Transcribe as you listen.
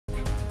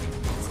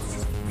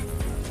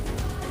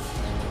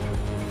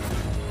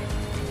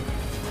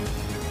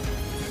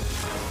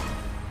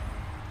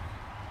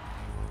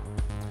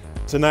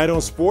Tonight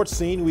on Sports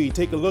Scene, we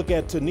take a look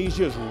at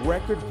Tunisia's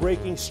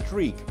record-breaking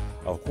streak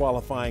of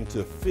qualifying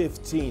to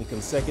 15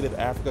 consecutive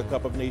Africa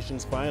Cup of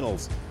Nations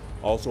finals.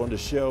 Also on the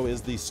show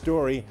is the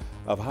story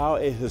of how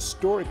a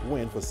historic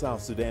win for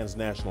South Sudan's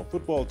national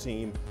football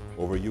team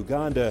over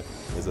Uganda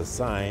is a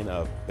sign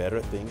of better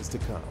things to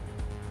come.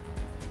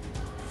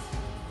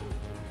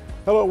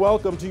 Hello,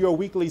 welcome to your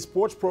weekly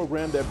sports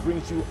program that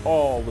brings you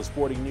all the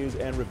sporting news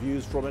and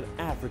reviews from an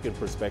African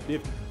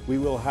perspective. We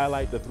will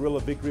highlight the thrill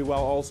of victory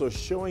while also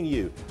showing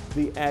you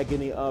the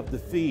agony of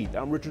defeat.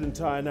 I'm Richard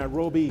Nta in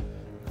Nairobi.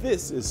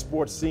 This is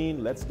Sports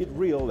Scene. Let's get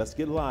real, let's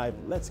get live,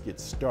 let's get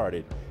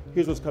started.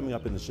 Here's what's coming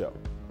up in the show.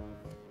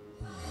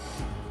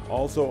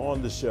 Also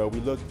on the show, we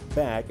look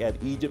back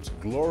at Egypt's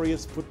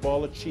glorious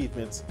football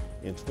achievements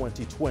in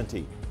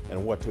 2020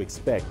 and what to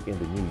expect in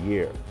the new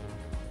year.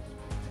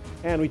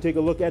 And we take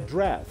a look at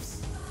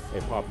drafts,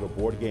 a popular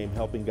board game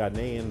helping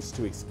Ghanaians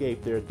to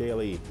escape their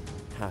daily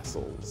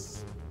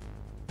hassles.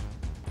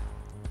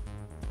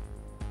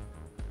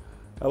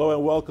 Hello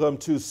and welcome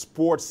to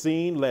Sports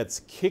Scene. Let's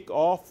kick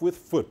off with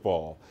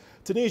football.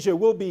 Tunisia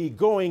will be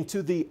going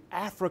to the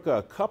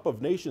Africa Cup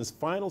of Nations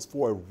finals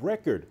for a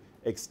record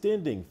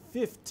extending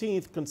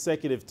 15th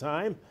consecutive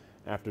time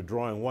after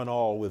drawing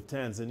 1-1 with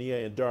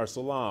Tanzania in Dar es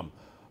Salaam.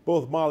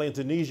 Both Mali and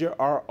Tunisia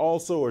are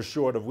also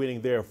assured of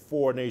winning their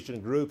four-nation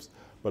groups,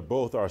 but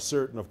both are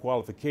certain of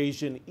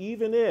qualification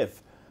even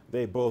if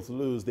they both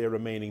lose their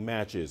remaining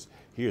matches.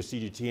 Here's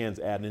CGTN's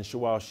Adnan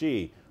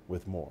Shawashi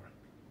with more.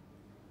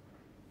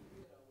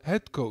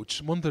 Head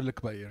coach Monder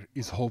Lekbayer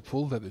is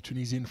hopeful that the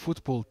Tunisian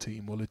football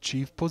team will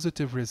achieve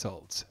positive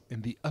results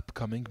in the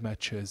upcoming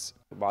matches.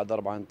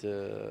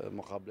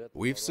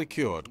 We've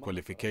secured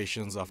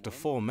qualifications after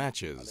 4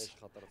 matches.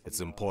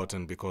 It's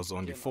important because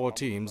only 4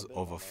 teams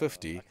over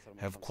 50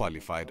 have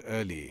qualified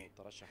early.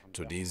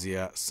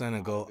 Tunisia,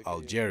 Senegal,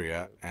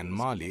 Algeria and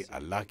Mali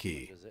are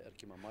lucky.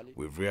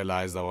 We've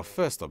realized our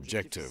first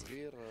objective.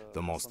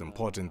 The most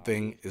important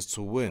thing is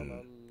to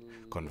win,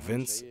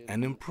 convince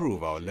and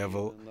improve our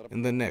level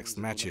in the next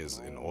matches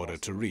in order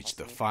to reach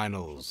the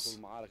finals.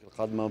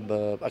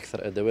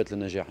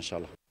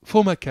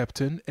 Former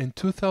captain and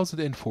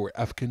 2004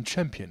 African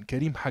champion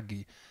Karim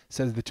Haggi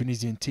says the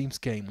Tunisian team's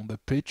game on the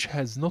pitch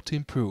has not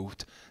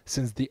improved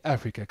since the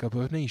Africa Cup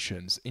of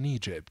Nations in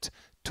Egypt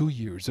 2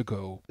 years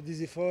ago.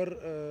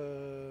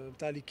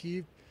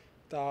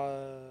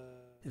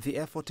 The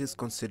effort is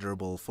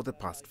considerable for the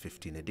past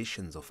 15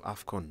 editions of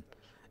AFCON.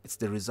 It's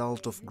the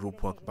result of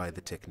group work by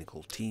the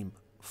technical team,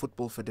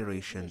 Football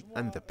Federation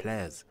and the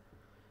players.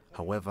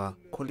 However,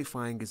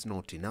 qualifying is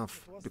not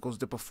enough because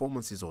the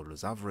performance is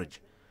always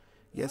average.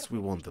 Yes, we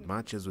won the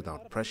matches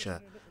without pressure,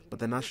 but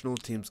the national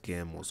team's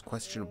game was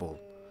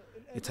questionable.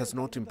 It has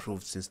not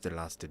improved since the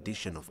last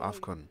edition of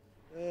AFCON.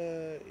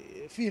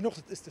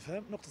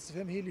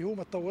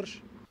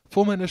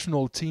 Former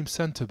national team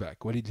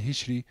centre-back Walid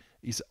Hishri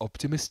is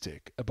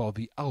optimistic about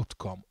the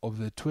outcome of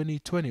the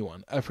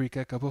 2021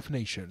 Africa Cup of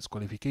Nations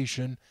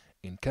qualification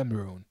in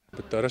Cameroon.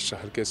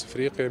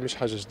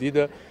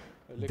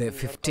 The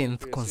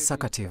 15th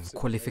consecutive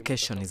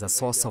qualification is a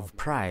source of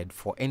pride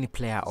for any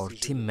player or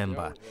team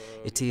member.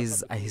 It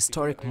is a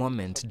historic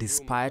moment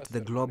despite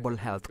the global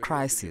health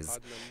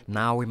crisis.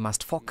 Now we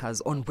must focus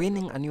on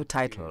winning a new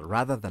title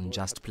rather than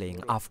just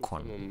playing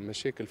AFCON.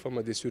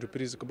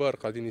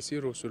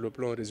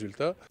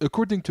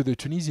 According to the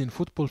Tunisian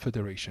Football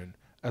Federation,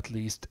 at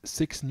least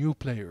 6 new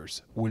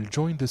players will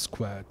join the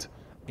squad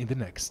in the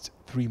next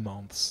 3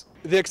 months.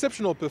 The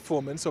exceptional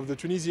performance of the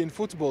Tunisian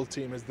football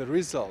team is the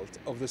result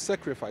of the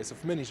sacrifice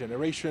of many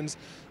generations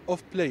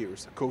of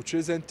players,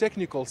 coaches and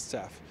technical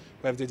staff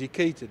who have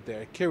dedicated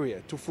their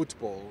career to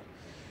football.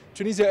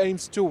 Tunisia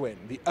aims to win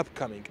the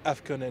upcoming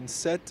AFCON and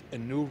set a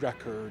new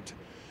record.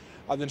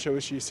 Adnan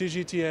Shawashi,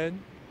 CGTN,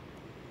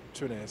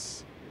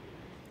 Tunis.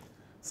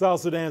 South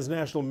Sudan's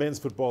national men's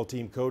football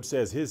team coach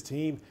says his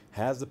team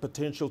has the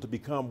potential to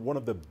become one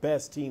of the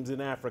best teams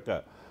in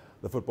Africa.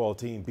 The football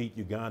team beat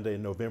Uganda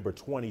in November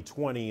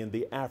 2020 in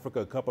the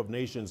Africa Cup of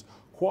Nations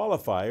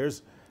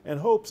qualifiers, and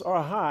hopes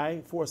are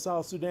high for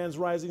South Sudan's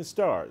rising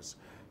stars,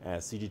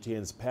 as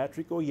CGTN's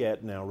Patrick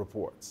Oyet now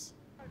reports.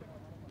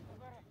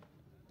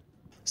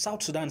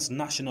 South Sudan's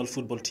national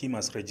football team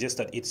has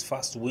registered its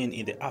first win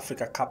in the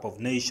Africa Cup of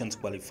Nations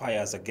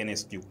qualifiers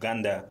against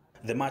Uganda.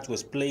 The match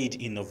was played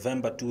in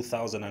November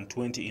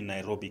 2020 in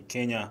Nairobi,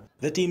 Kenya.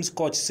 The team's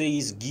coach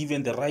says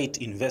given the right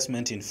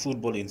investment in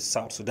football in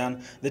South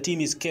Sudan, the team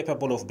is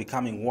capable of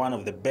becoming one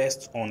of the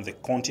best on the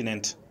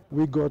continent.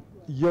 We got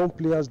young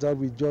players that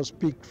we just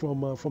picked from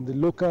the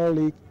local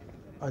league,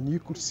 and you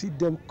could see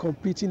them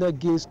competing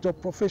against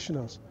top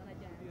professionals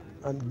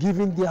and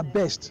giving their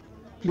best,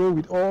 play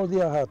with all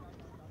their heart.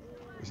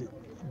 You see,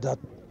 that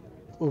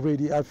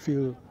already I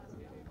feel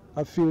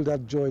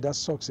that joy, that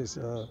success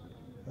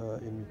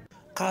in.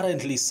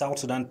 Currently, South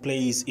Sudan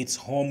plays its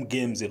home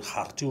games in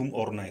Khartoum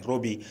or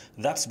Nairobi.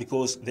 That's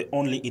because the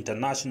only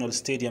international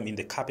stadium in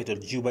the capital,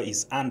 Juba,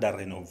 is under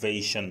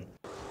renovation.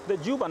 The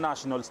Juba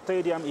National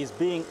Stadium is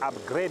being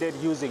upgraded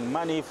using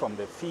money from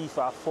the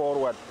FIFA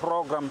Forward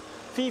program.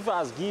 FIFA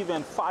has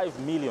given $5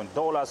 million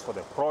for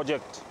the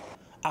project.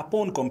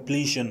 Upon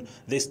completion,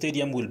 the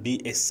stadium will be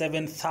a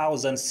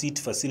 7,000-seat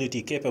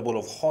facility capable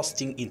of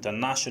hosting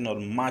international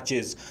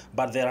matches,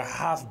 but there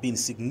have been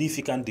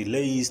significant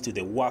delays to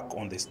the work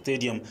on the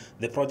stadium.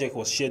 The project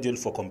was scheduled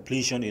for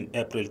completion in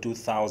April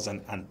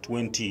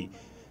 2020.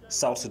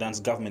 South Sudan's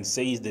government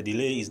says the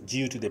delay is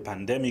due to the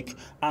pandemic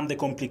and the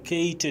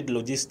complicated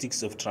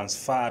logistics of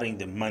transferring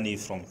the money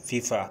from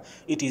FIFA.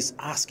 It is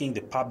asking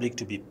the public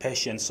to be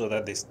patient so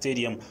that the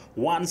stadium,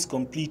 once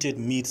completed,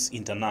 meets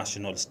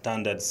international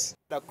standards.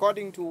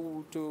 According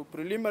to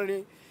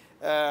preliminary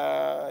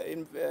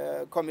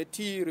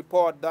committee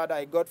report that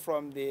I got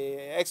from the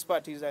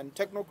expertise and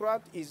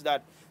technocrat, is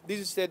that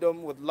this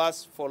stadium would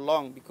last for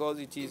long because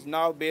it is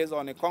now based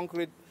on a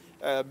concrete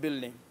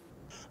building.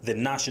 The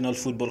national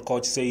football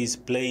coach says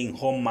playing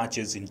home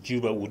matches in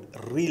Juba would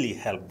really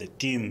help the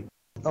team.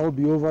 I'll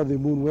be over the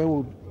moon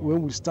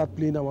when we start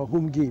playing our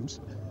home games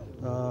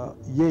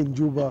here in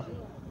Juba,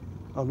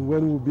 and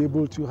when we'll be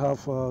able to have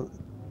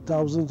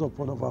thousands of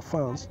our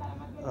fans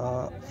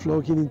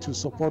flocking in to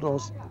support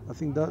us. I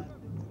think that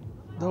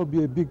will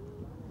be a big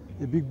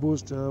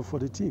boost for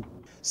the team.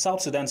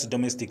 South Sudan's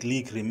domestic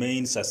league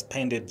remains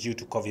suspended due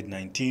to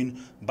COVID-19,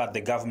 but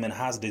the government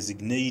has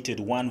designated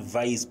one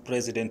vice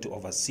president to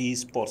oversee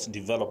sports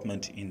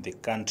development in the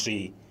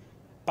country.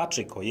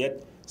 Patrick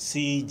Oyet,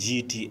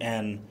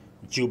 CGTN,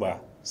 Juba,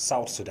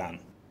 South Sudan.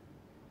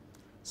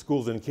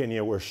 Schools in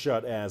Kenya were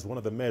shut as one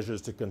of the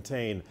measures to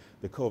contain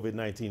the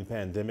COVID-19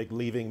 pandemic,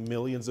 leaving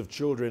millions of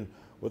children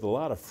with a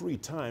lot of free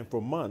time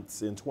for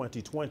months in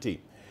 2020.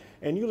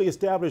 A newly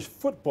established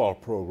football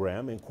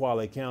program in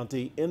Kwale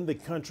County in the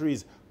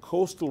country's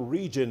coastal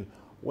region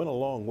went a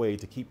long way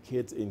to keep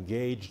kids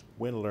engaged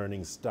when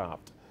learning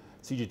stopped.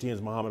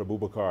 CGTN's Mohammed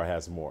Abubakar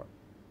has more.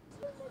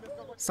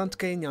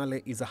 Santke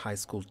Nyale is a high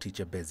school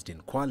teacher based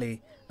in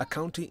Kwale, a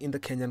county in the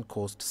Kenyan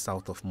coast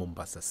south of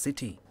Mombasa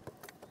City.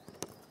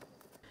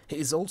 He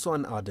is also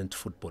an ardent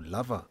football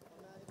lover.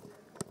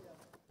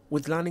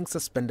 With learning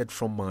suspended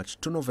from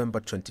March to November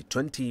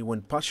 2020,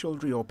 when partial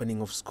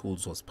reopening of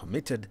schools was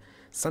permitted,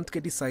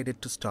 Santke decided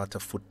to start a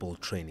football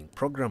training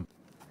program.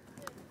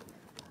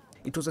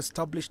 It was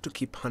established to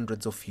keep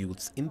hundreds of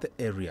youths in the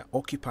area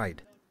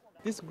occupied.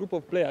 This group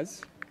of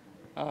players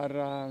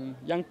are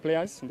young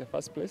players in the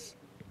first place.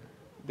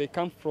 They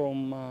come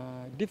from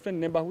different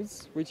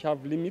neighborhoods which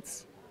have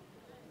limits,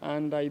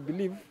 and I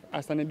believe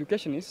as an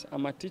educationist,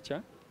 I'm a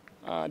teacher,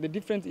 the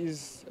difference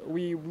is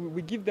we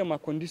give them a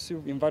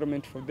conducive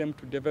environment for them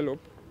to develop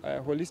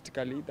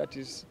holistically, that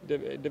is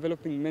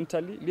developing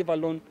mentally, leave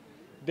alone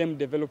them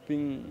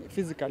developing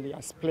physically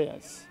as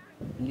players.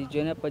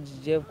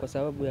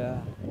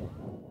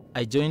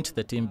 I joined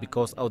the team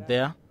because out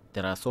there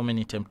are so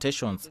many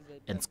temptations,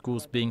 and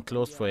schools being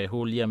closed for a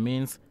whole year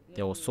means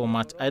there was so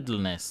much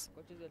idleness.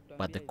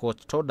 But the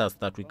coach told us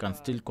that we can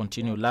still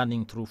continue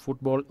learning through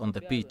football on the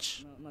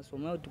pitch.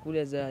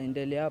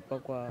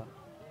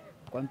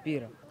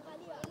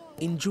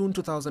 In June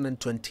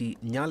 2020,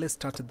 Nyale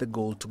started the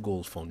Goal to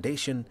Goal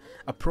Foundation,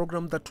 a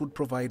program that would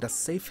provide a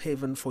safe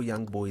haven for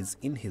young boys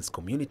in his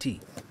community.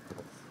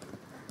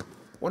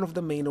 One of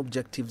the main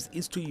objectives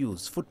is to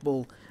use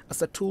football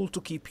as a tool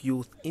to keep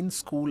youth in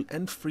school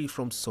and free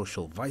from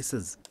social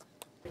vices.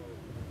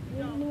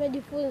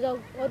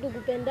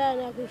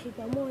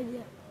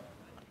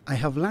 I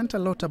have learnt a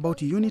lot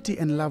about unity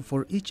and love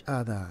for each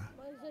other.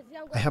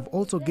 I have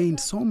also gained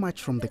so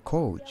much from the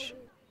coach.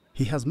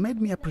 He has made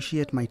me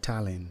appreciate my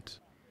talent.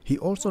 He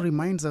also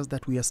reminds us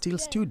that we are still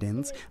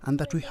students and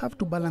that we have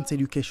to balance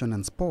education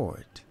and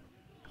sport.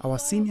 Our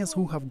seniors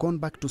who have gone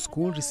back to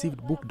school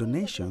received book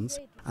donations,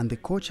 and the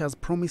coach has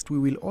promised we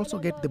will also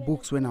get the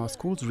books when our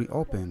schools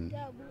reopen.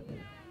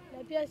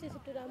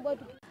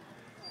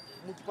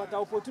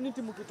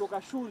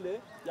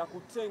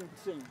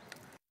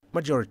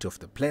 Majority of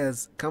the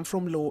players come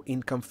from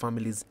low-income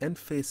families and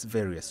face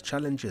various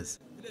challenges.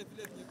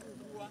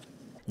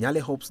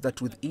 Nyale hopes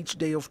that with each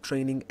day of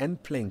training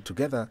and playing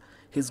together,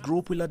 his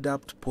group will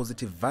adopt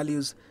positive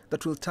values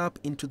that will tap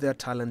into their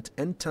talent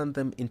and turn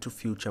them into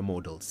future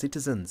model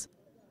citizens.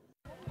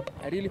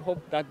 I really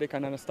hope that they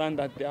can understand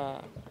that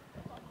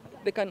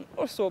they can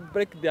also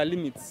break their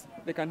limits.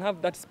 They can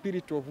have that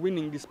spirit of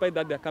winning despite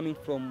that they're coming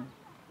from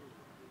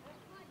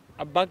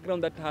a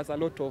background that has a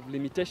lot of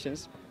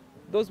limitations,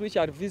 those which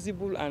are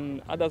visible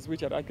and others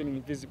which are actually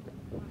invisible.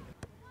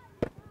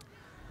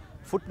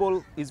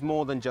 Football is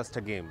more than just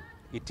a game.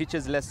 It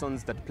teaches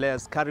lessons that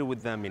players carry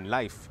with them in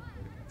life,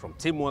 from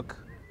teamwork,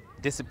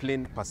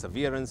 discipline,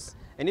 perseverance,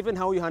 and even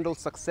how you handle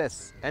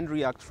success and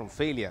react from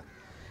failure.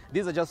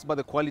 These are just about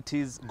the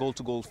qualities Goal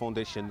to Goal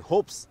Foundation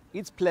hopes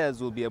its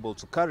players will be able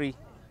to carry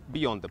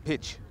beyond the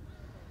pitch.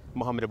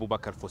 Mohammed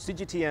Abubakar for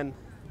CGTN,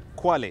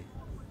 Kwale,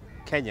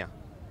 Kenya.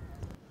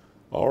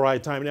 All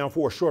right, time now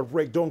for a short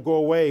break. Don't go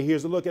away.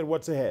 Here's a look at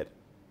what's ahead.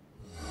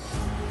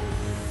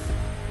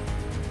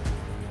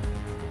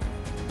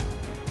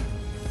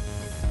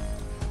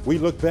 We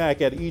look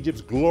back at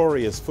Egypt's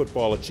glorious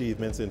football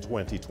achievements in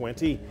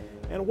 2020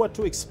 and what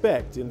to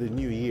expect in the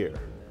new year.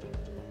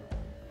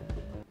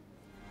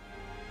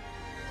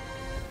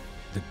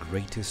 The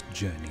greatest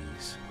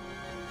journeys,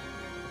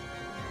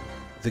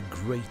 the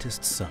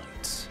greatest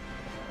sights,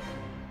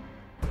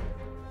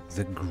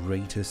 the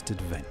greatest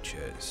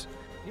adventures.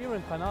 Here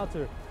in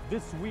Qanater,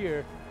 this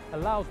weir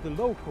allows the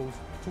locals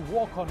to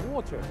walk on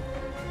water.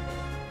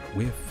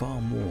 We're far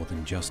more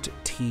than just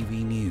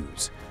TV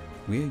news.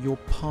 We're your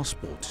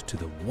passport to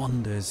the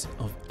wonders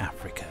of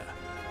Africa.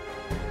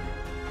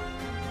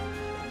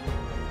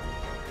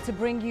 To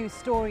bring you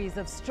stories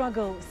of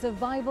struggle,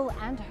 survival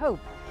and hope.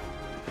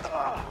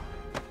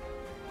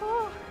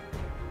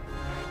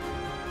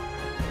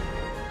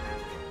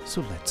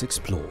 So let's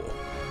explore.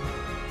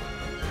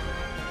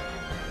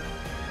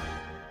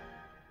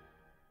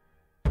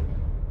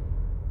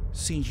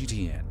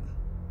 CGTN.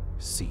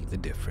 See the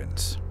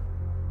difference.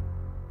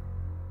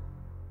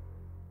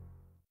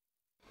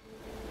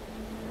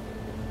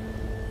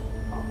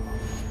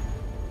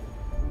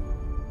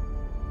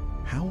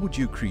 How would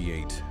you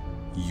create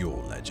your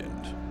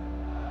legend?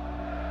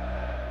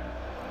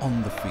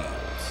 On the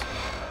fields,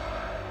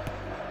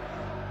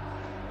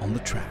 on the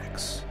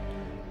tracks,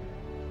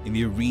 in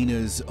the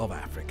arenas of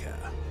Africa.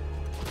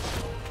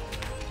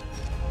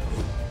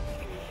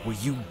 Were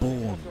you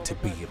born to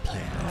be a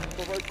player?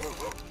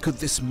 Could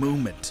this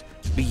moment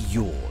be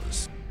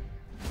yours?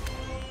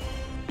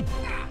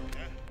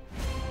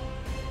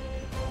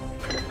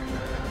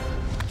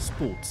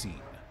 Sports Scene.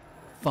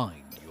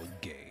 Find your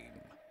game.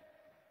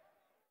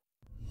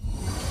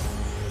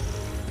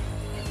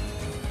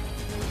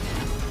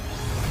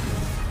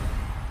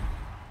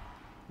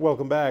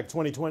 Welcome back.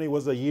 2020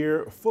 was a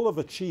year full of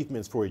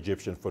achievements for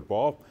Egyptian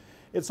football.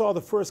 It saw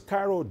the first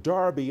Cairo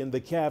derby in the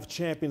CAF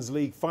Champions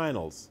League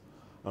finals.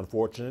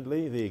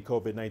 Unfortunately, the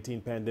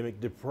COVID-19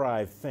 pandemic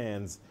deprived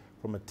fans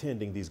from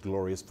attending these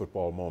glorious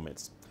football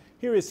moments.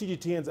 Here is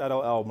CGTN's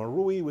Adel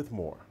Al-Maroui with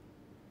more.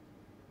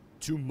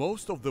 To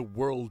most of the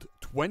world,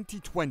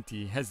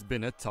 2020 has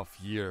been a tough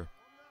year.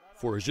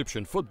 For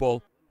Egyptian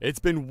football, it's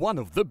been one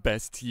of the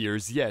best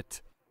years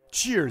yet.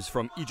 Cheers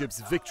from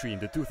Egypt's victory in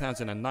the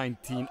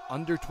 2019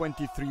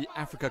 Under-23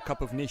 Africa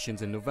Cup of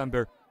Nations in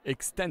November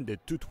extended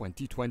to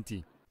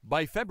 2020.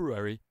 By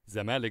February,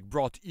 Zamalek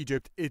brought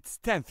Egypt its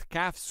 10th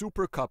CAF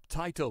Super Cup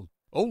title,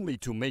 only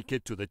to make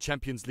it to the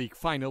Champions League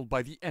final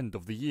by the end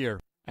of the year.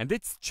 And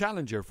its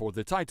challenger for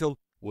the title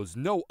was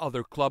no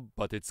other club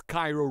but its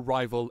Cairo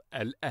rival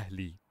Al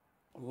Ahly.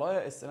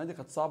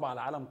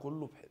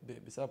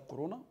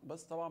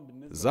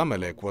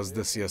 Zamalek was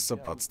this year's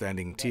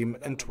outstanding team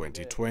in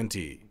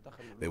 2020.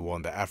 They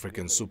won the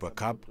African Super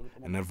Cup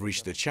and have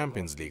reached the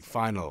Champions League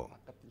final.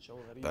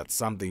 That's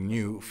something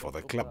new for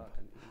the club.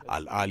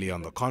 Al Ahly,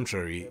 on the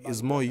contrary,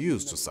 is more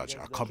used to such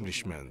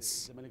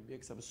accomplishments.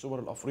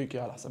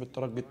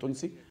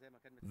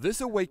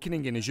 This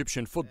awakening in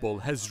Egyptian football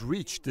has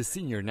reached the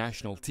senior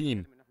national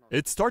team.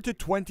 It started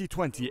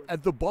 2020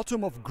 at the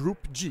bottom of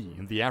Group G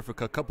in the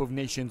Africa Cup of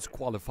Nations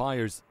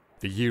qualifiers.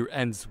 The year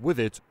ends with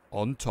it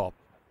on top.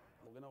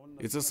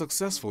 It's a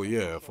successful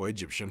year for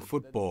Egyptian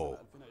football.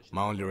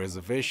 My only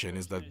reservation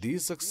is that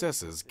these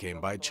successes came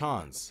by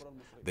chance.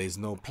 There is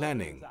no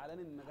planning.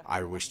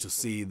 I wish to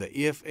see the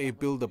EFA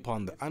build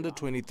upon the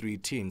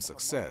Under-23 team's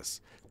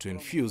success to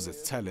infuse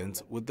its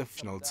talent with the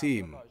national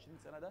team.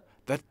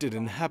 That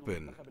didn't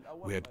happen.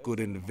 We had good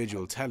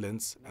individual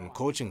talents and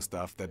coaching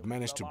staff that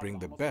managed to bring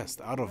the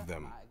best out of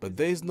them. But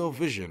there is no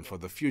vision for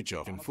the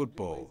future in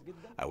football.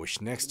 I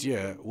wish next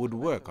year would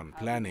work on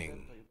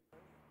planning.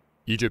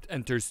 Egypt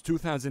enters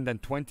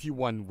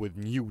 2021 with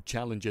new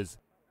challenges.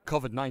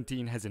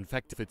 COVID-19 has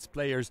infected its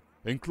players,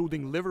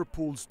 including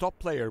Liverpool's top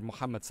player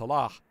Mohamed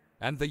Salah,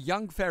 and the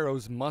young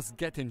pharaohs must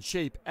get in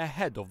shape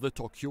ahead of the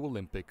Tokyo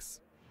Olympics.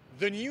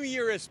 The new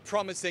year is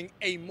promising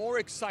a more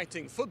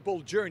exciting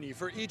football journey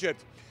for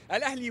Egypt.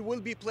 Al Ahly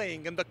will be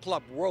playing in the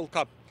Club World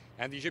Cup,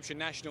 and the Egyptian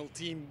national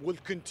team will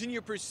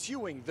continue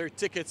pursuing their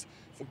tickets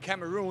for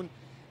Cameroon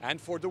and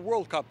for the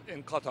World Cup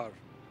in Qatar.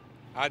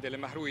 Adel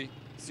Al-Maroui,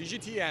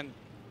 CGTN,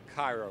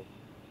 Cairo.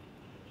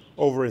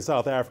 Over in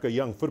South Africa,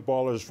 young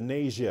footballers from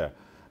Asia,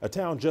 a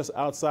town just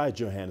outside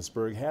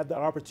Johannesburg, had the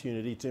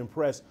opportunity to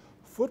impress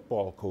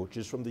football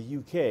coaches from the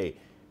UK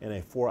in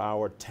a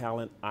 4-hour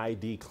talent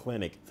ID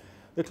clinic.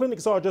 The clinic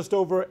saw just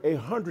over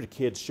 100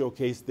 kids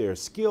showcase their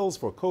skills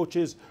for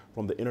coaches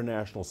from the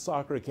International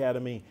Soccer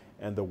Academy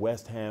and the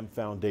West Ham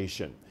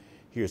Foundation.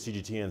 Here's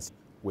CGTN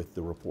with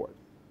the report.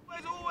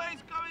 Always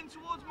going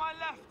towards my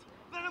left.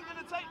 Then I'm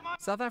going to take my...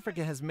 South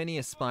Africa has many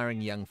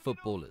aspiring young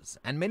footballers,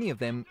 and many of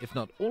them, if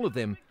not all of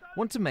them,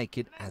 want to make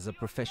it as a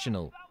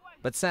professional.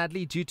 But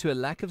sadly, due to a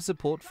lack of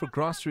support for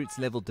grassroots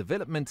level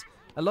development,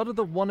 a lot of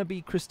the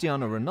wannabe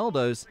Cristiano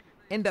Ronaldos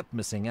end up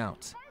missing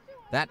out.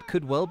 That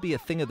could well be a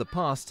thing of the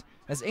past,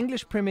 as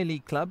English Premier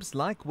League clubs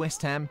like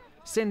West Ham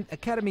send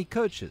academy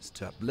coaches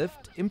to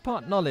uplift,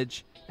 impart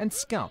knowledge and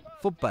scout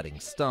for budding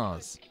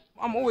stars.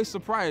 I'm always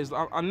surprised.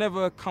 I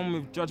never come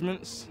with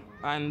judgments.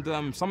 And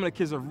some of the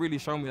kids have really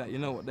shown me that, you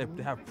know what,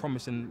 they have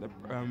promising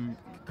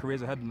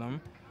careers ahead of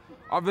them.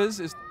 Others,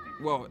 you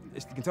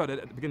can tell they're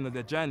at the beginning of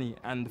their journey,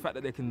 and the fact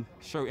that they can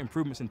show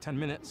improvements in 10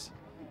 minutes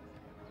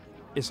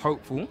is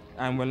hopeful,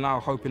 and we're now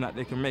hoping that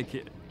they can make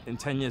it in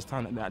 10 years'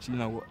 time, that they actually, you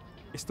know what,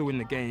 it's still in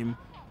the game,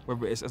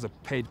 whether it's as a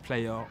paid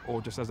player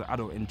or just as an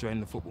adult enjoying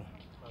the football.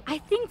 I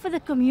think for the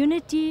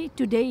community,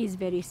 today is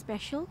very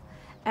special.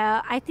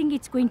 I think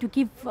it's going to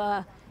give,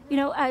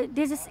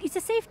 it's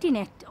a safety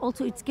net.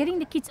 Also, it's getting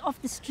the kids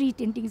off the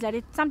street and things like that.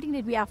 It's something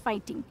that we are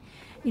fighting,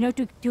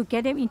 to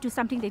get them into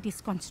something that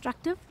is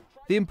constructive.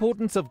 The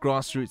importance of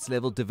grassroots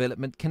level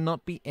development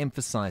cannot be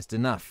emphasized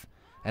enough.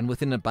 And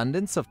with an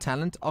abundance of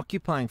talent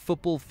occupying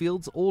football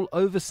fields all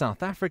over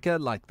South Africa,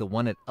 like the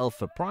one at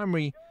Alpha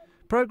Primary,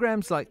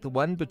 programs like the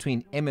one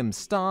between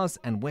Stars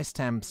and West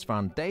Ham's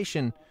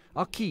Foundation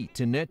are key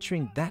to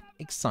nurturing that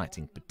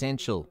exciting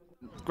potential.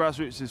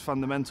 Grassroots is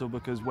fundamental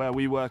because where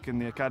we work in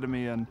the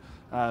academy and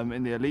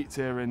in the elite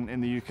tier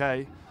in the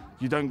UK,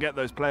 you don't get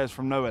those players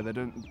from nowhere.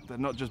 They're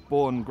not just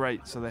born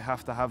great, so they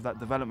have to have that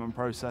development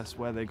process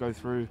where they go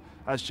through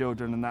as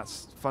children, and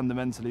that's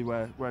fundamentally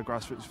where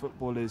grassroots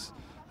football is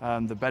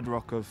the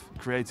bedrock of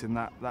creating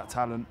that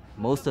talent.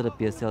 Most of the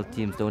PSL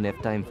teams don't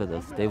have time for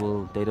this. They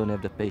don't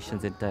have the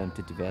patience and time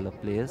to develop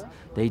players.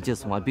 They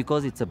just want,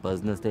 because it's a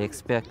business,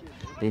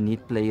 they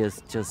need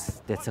players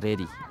that's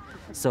ready.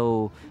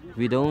 So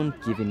we don't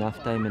give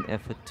enough time and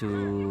effort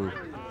to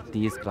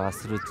these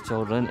grassroots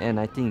children, and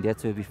I think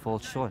that's where we fall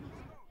short.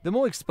 The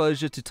more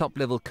exposure to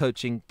top-level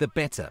coaching, the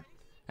better.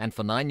 And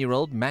for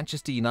 9-year-old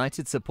Manchester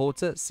United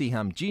supporter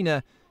Siham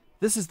Gina,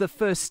 this is the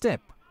first step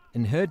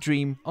in her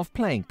dream of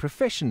playing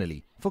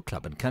professionally for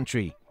club and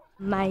country.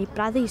 My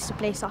brother used to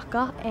play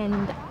soccer,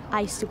 and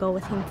I used to go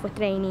with him for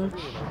training,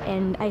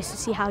 and I used to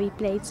see how he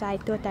played, so I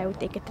thought I would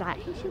take a try.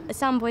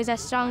 Some boys are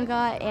stronger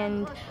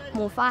and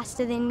more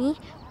faster than me,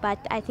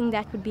 but I think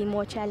that would be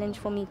more challenge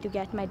for me to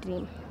get my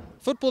dream.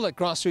 Football at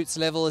grassroots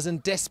level is in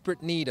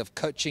desperate need of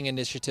coaching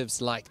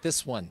initiatives like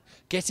this one.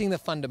 Getting the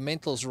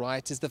fundamentals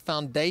right is the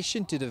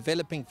foundation to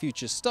developing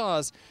future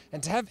stars,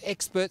 and to have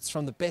experts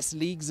from the best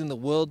leagues in the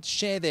world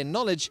share their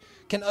knowledge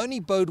can only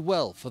bode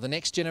well for the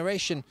next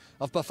generation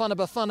of Bafana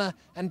Bafana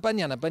and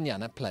Banyana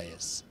Banyana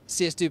players.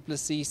 CS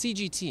Duplessis,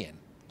 CGTN,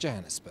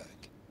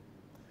 Johannesburg.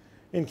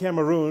 In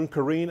Cameroon,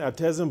 Karine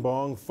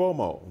Atezembong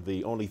Fomo,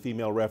 the only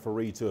female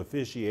referee to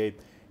officiate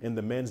in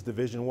the Men's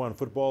Division I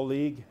Football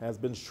League, has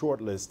been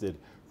shortlisted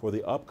for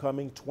the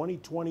upcoming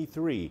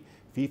 2023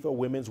 FIFA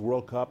Women's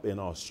World Cup in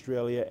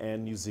Australia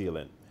and New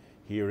Zealand.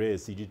 Here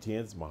is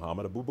CGTN's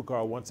Mohammed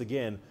Abubakar once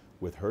again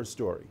with her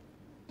story.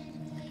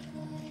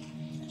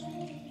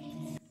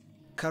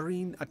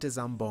 Karine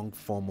Atezembong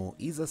Fomo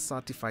is a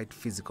certified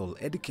physical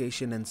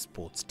education and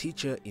sports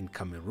teacher in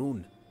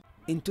Cameroon.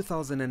 In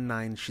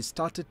 2009, she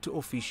started to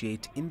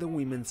officiate in the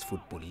Women's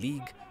Football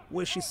League,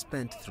 where she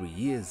spent 3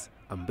 years.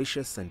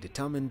 Ambitious and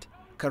determined,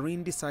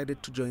 Karine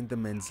decided to join the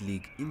Men's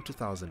League in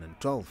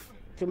 2012.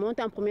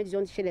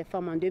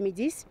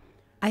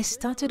 I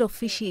started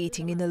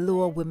officiating in the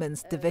lower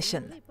women's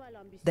division.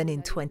 Then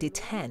in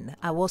 2010,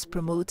 I was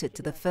promoted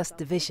to the first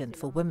division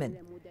for women.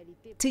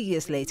 2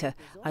 years later,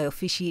 I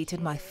officiated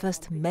my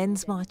first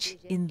men's match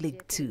in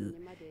League 2.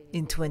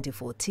 In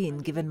 2014,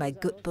 given my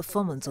good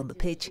performance on the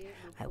pitch,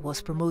 I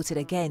was promoted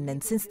again,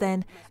 and since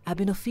then, I've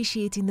been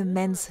officiating the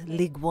men's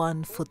League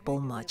 1 football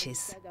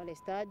matches.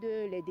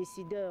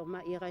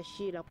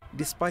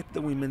 Despite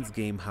the women's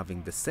game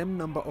having the same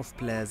number of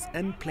players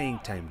and playing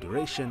time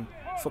duration,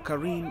 for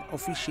Karine,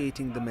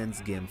 officiating the men's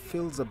game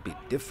feels a bit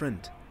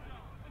different.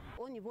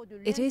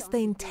 It is the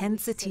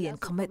intensity and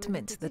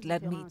commitment that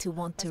led me to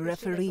want to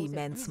referee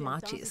men's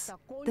matches.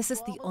 This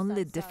is the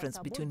only difference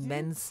between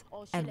men's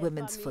and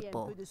women's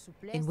football.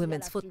 In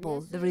women's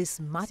football, there is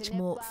much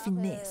more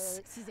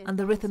finesse, and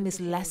the rhythm is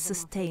less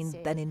sustained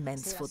than in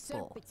men's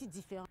football.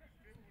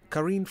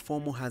 Karine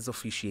Fomo has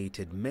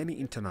officiated many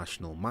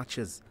international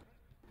matches.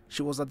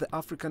 She was at the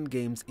African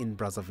Games in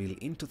Brazzaville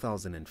in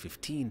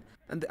 2015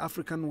 and the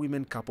African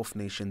Women Cup of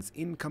Nations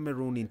in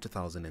Cameroon in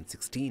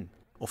 2016.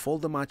 Of all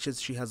the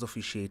matches she has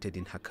officiated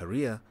in her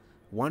career,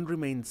 one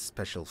remains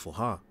special for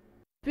her.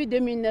 The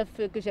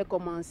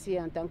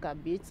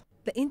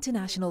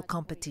international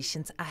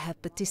competitions I have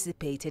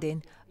participated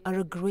in are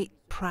a great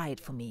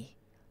pride for me.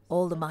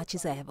 All the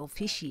matches I have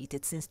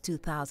officiated since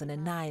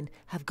 2009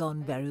 have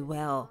gone very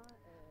well.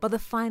 But the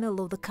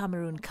final of the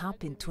Cameroon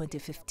Cup in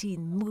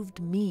 2015 moved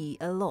me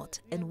a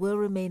lot and will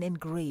remain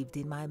engraved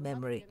in my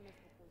memory.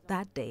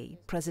 That day,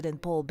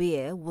 President Paul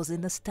Biya was in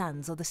the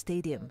stands of the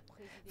stadium.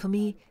 For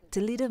me,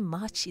 to lead a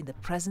match in the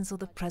presence of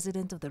the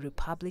President of the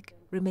Republic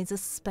remains a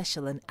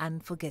special and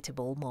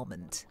unforgettable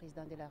moment.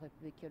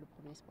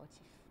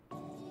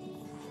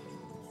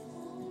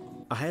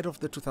 Ahead of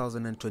the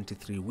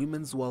 2023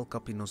 Women's World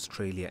Cup in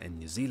Australia and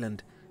New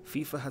Zealand,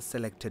 FIFA has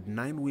selected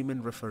 9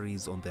 women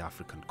referees on the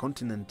African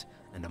continent,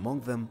 and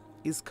among them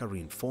is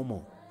Karine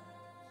Fomo.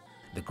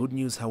 The good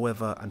news,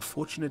 however,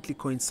 unfortunately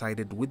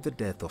coincided with the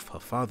death of her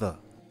father.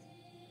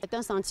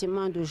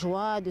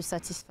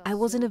 I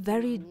was in a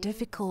very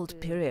difficult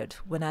period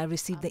when I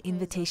received the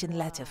invitation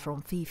letter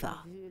from FIFA.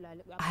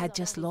 I had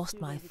just lost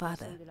my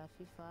father.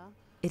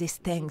 It is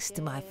thanks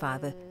to my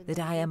father that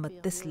I am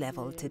at this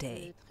level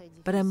today.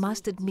 But I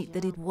must admit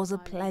that it was a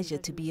pleasure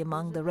to be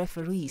among the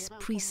referees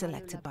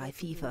pre-selected by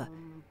FIFA.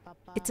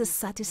 It's a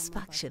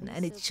satisfaction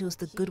and it shows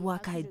the good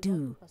work I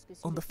do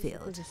on the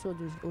field.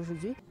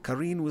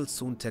 Karine will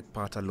soon take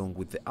part along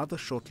with the other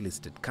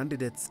shortlisted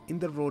candidates in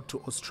the Road to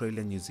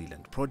Australia-New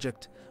Zealand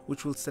project,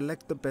 which will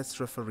select the best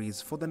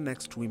referees for the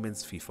next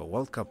Women's FIFA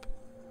World Cup.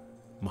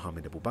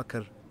 Mohamed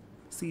Abubakar,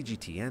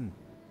 CGTN.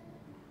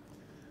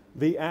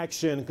 The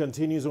action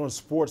continues on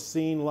Sports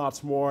Scene.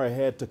 Lots more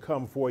ahead to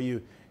come for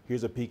you.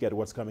 Here's a peek at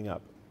what's coming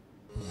up.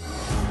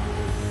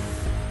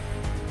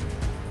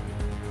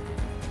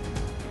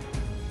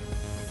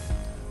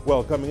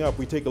 Well, coming up,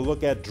 we take a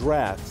look at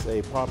Drafts,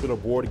 a popular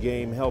board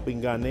game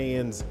helping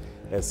Ghanaians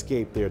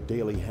escape their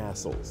daily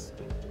hassles.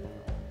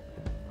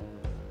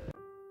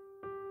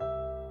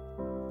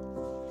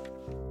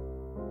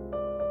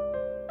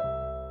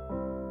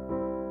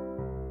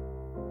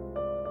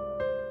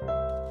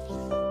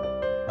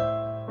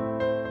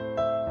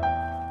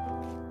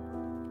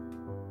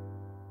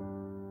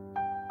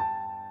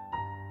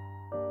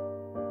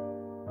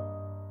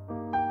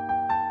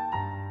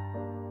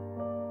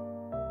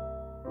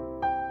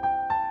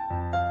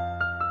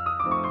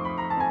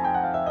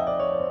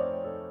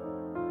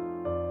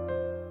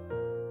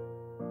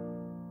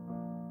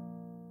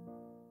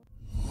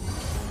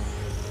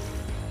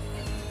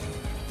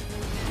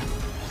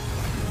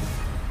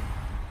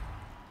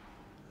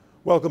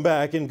 Welcome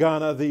back. In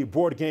Ghana, the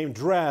board game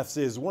Drafts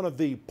is one of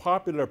the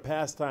popular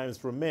pastimes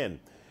for men.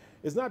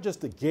 It's not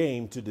just a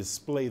game to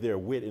display their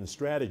wit and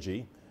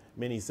strategy.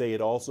 Many say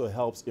it also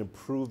helps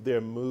improve their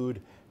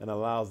mood and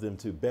allows them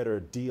to better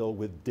deal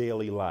with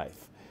daily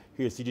life.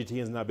 Here's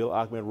CGTN's Nabil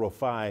Ahmed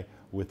Rofai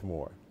with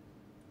more.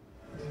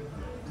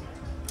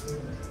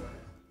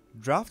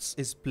 Drafts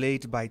is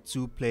played by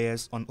two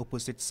players on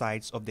opposite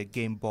sides of the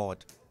game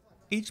board.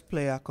 Each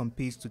player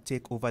competes to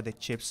take over the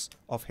chips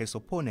of his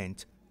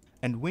opponent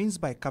and wins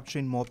by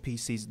capturing more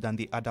pieces than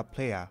the other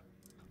player.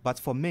 But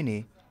for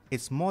many,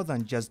 it's more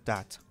than just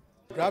that.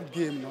 Draft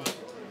game, no?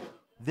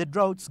 The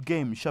Drafts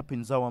game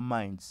sharpens our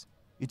minds.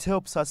 It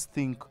helps us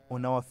think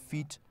on our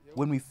feet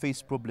when we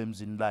face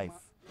problems in life.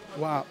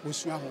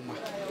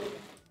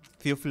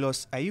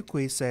 Theophilus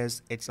Ayukwe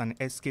says it's an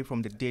escape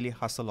from the daily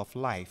hustle of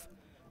life,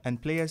 and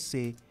players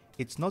say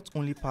it not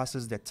only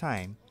passes the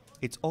time,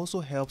 it also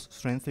helps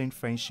strengthen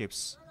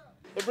friendships.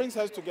 It brings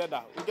us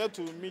together. We get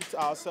to meet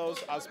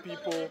ourselves as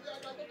people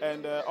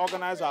and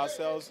organize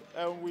ourselves,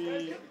 and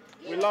we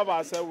love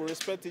ourselves, we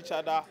respect each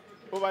other.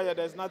 Over here,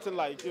 there's nothing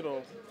like,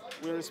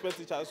 we respect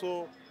each other.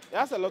 So it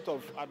has a lot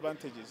of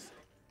advantages.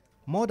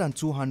 More than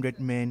 200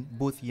 men,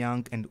 both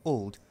young and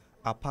old,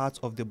 are part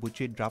of the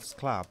Butcher Drafts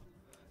Club.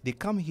 They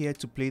come here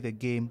to play the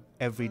game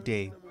every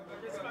day.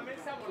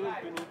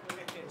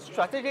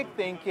 Strategic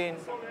thinking,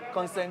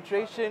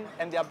 concentration,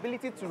 and the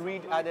ability to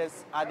read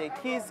others are the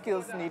key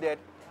skills needed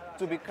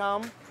to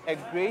become a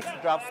great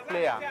drafts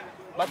player.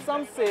 But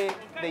some say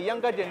the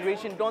younger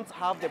generation don't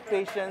have the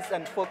patience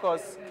and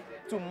focus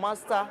to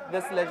master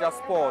this leisure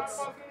sports.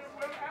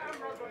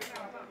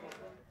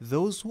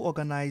 Those who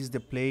organize the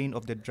playing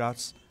of the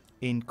drafts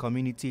in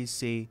communities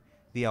say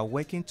they are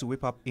working to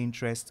whip up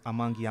interest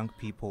among young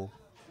people.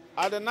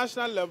 At the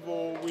national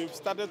level, we've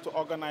started to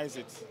organize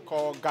it,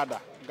 called GADA,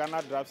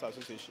 Ghana Drafts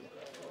Association.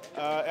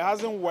 It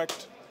hasn't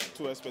worked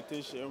to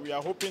expectation. We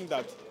are hoping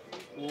that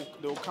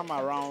they'll come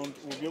around,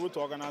 we'll be able to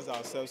organize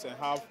ourselves and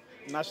have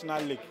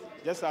national league,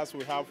 just as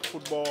we have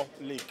football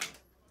league.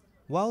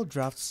 While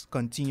drafts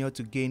continue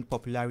to gain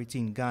popularity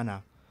in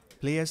Ghana,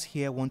 players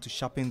here want to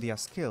sharpen their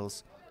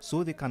skills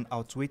so they can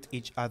outwit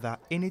each other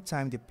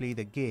anytime they play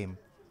the game.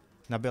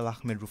 Nabil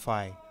Ahmed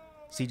Rufai,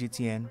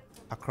 CGTN,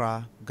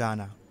 Accra,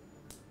 Ghana.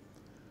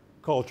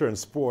 Culture and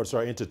sports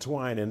are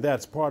intertwined, and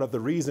that's part of the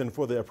reason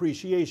for the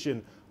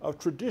appreciation of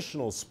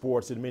traditional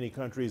sports in many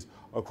countries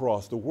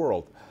across the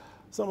world.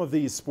 Some of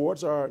these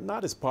sports are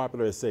not as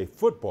popular as, say,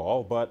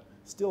 football, but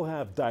still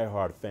have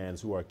diehard fans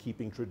who are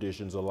keeping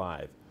traditions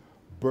alive.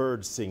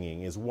 Bird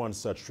singing is one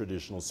such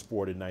traditional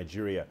sport in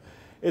Nigeria.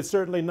 It's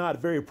certainly not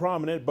very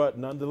prominent, but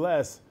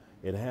nonetheless,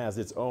 it has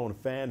its own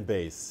fan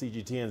base.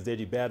 CGTN's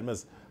Deji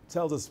Badmus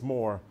tells us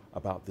more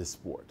about this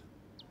sport.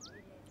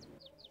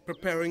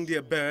 Preparing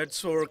their birds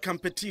for a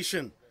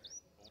competition.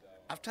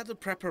 After the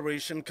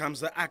preparation comes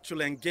the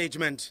actual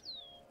engagement.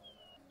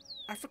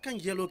 African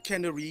yellow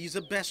canaries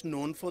are best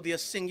known for their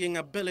singing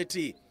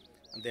ability,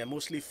 and they're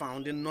mostly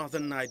found in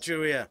northern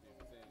Nigeria.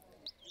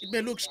 It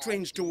may look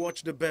strange to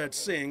watch the birds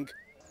sing,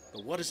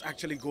 but what is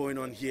actually going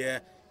on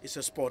here is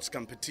a sports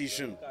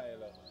competition.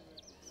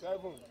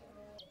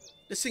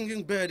 The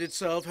singing bird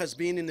itself has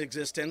been in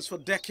existence for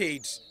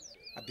decades.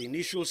 At the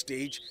initial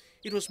stage,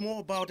 it was more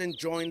about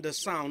enjoying the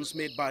sounds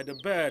made by the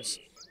birds,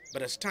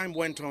 but as time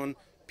went on,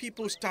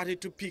 people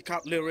started to pick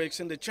out lyrics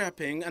in the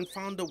chirping and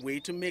found a way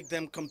to make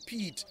them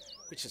compete,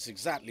 which is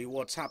exactly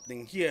what's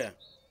happening here.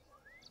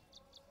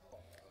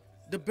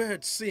 The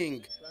birds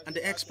sing, and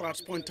the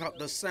experts point out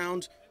the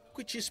sound,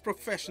 which is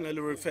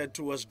professionally referred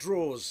to as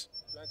draws.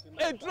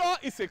 A draw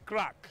is a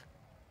crack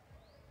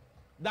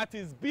that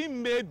is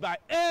being made by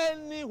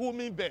any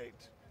human bird.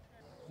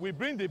 We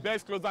bring the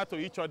birds closer to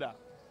each other.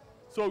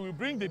 So we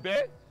bring the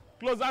bird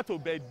closer to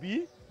bird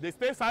B. They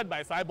stay side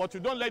by side, but you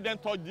don't let them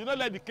touch, you don't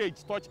let the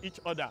cage touch each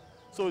other.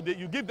 So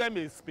you give them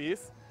a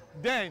space.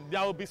 Then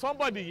there will be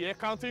somebody here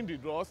counting the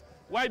draws,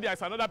 while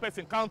there's another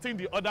person counting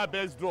the other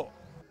bird's draw.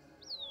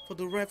 For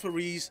the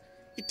referees,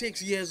 it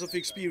takes years of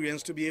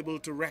experience to be able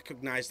to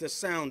recognize the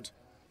sound.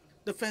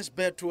 The first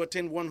bird to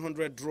attain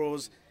 100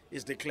 draws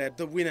is declared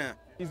the winner.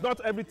 It's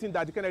not everything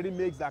that the canary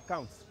makes that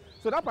counts.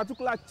 So that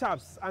particular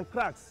chaps and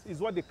cracks is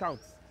what they count.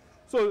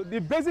 So the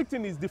basic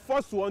thing is the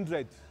first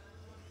 100.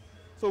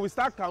 So we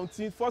start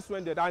counting first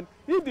 100, and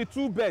if the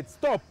two birds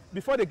stop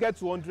before they get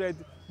to 100,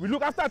 we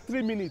look after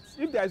 3 minutes.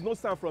 If there is no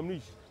sound from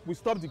each, we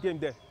stop the game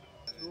there.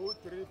 2,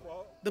 3,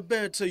 4. The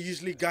birds are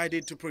usually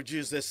guided to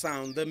produce the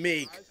sound they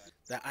make.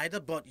 They're either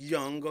bought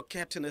young or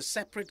kept in a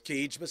separate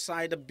cage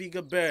beside a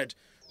bigger bird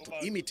to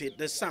imitate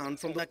the sound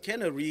from the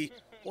canary,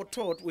 or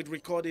taught with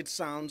recorded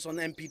sounds on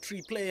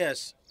MP3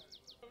 players.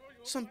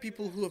 Some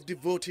people who have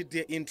devoted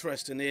their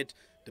interest in it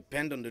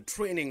depend on the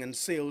training and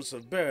sales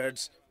of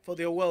birds for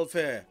their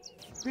welfare.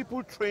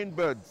 People train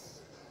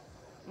birds.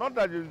 Not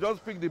that you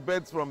just pick the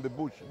birds from the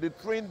bush. They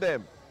train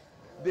them.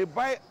 They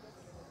buy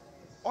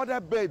other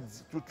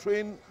birds to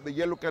train the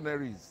yellow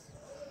canaries.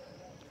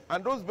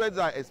 And those birds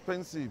are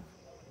expensive.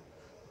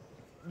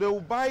 They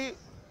will buy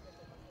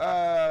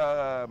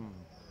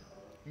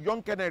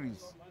young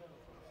canaries,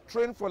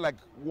 train for like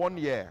 1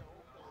 year,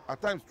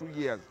 at times 2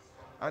 years,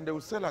 and they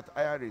will sell at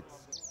higher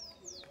rates.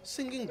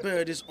 Singing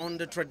bird is on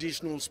the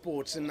traditional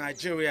sports in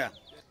Nigeria.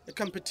 The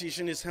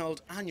competition is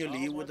held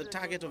annually with the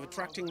target of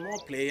attracting more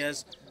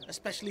players,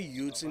 especially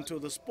youths, into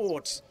the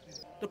sports.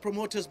 The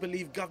promoters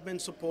believe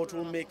government support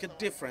will make a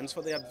difference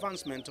for the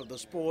advancement of the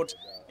sport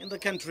in the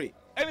country.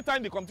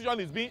 Anytime the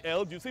competition is being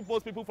held, you see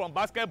most people from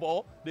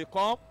basketball, they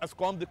come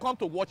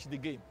to watch the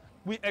game.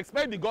 We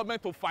expect the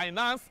government to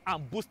finance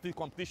and boost the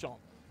competition.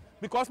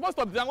 Because most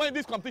of the time when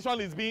this competition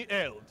is being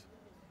held,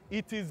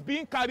 it is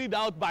being carried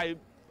out by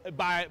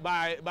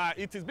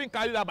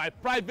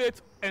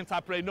private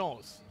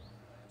entrepreneurs.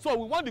 So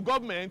we want the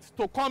government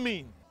to come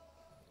in.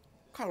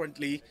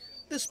 Currently,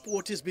 the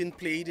sport is being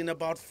played in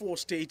about 4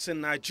 states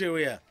in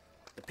Nigeria.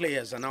 The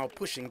players are now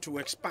pushing to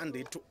expand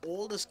it to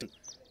all the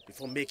states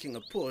before making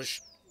a push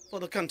for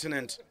the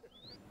continent.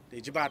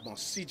 Deji Badmos,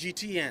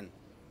 CGTN,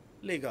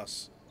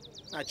 Lagos,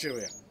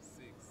 Nigeria.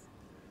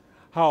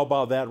 How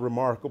about that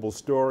remarkable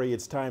story?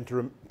 It's time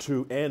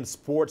to end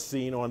Sports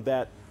Scene on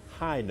that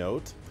high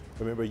note.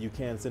 Remember, you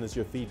can send us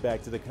your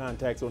feedback to the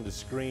contacts on the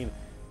screen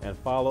and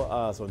follow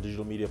us on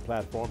digital media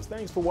platforms.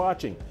 Thanks for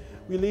watching.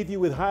 We leave you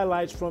with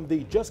highlights from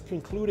the just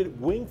concluded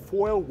Wing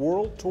Foil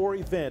World Tour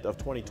event of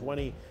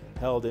 2020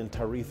 held in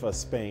Tarifa,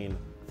 Spain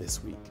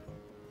this week.